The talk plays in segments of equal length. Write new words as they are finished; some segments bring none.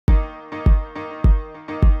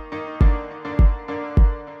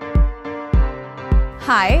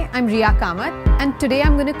Hi, I'm Ria Kamat, and today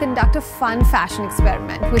I'm going to conduct a fun fashion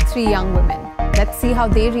experiment with 3 young women. Let's see how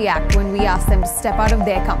they react when we ask them to step out of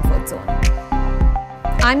their comfort zone.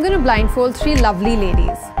 I'm going to blindfold 3 lovely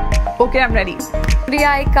ladies. Okay, I'm ready. Ria,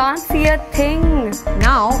 I can't see a thing.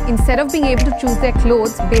 Now, instead of being able to choose their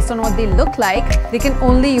clothes based on what they look like, they can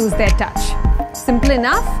only use their touch. Simple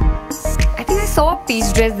enough? I think I saw a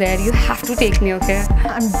peach dress there. You have to take me, okay?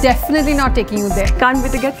 I'm definitely not taking you there. Can't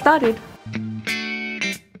wait to get started.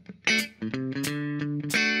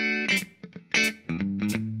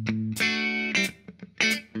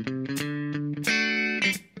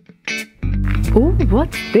 Oh,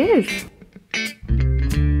 what's this?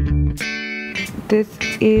 This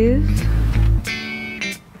is...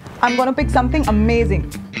 I'm gonna pick something amazing.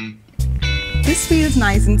 This feels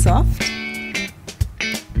nice and soft.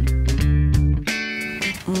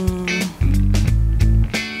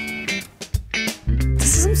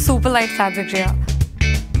 This is some super light fabric, Ria.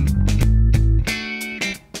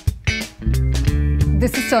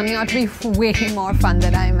 This is turning out to be way more fun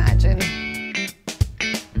than I imagined.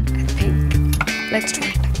 I think. Let's do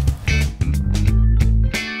it.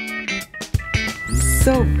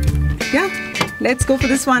 So, yeah, let's go for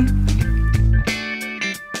this one.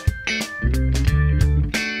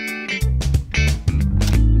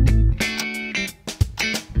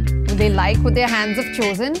 Would they like what their hands have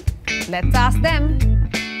chosen? Let's ask them.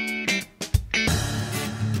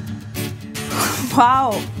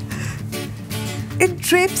 Wow, it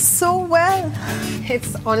drapes so well.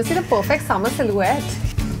 It's honestly the perfect summer silhouette.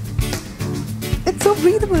 It's so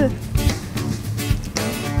breathable.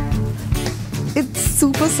 It's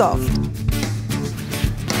super soft.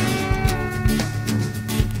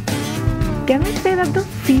 Can I say that the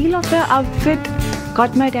feel of the outfit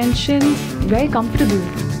caught my attention? Very comfortable.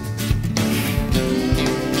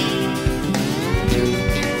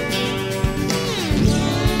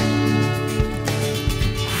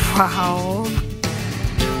 Wow.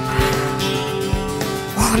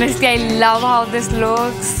 Honestly, I love how this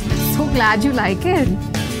looks. So glad you like it.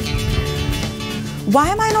 Why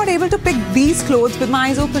am I not able to pick these clothes with my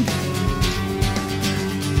eyes open?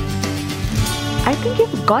 I think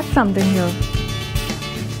you've got something here.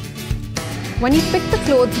 When you picked the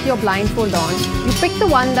clothes with your blindfold on, you picked the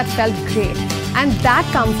one that felt great. And that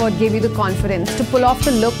comfort gave you the confidence to pull off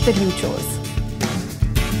the look that you chose.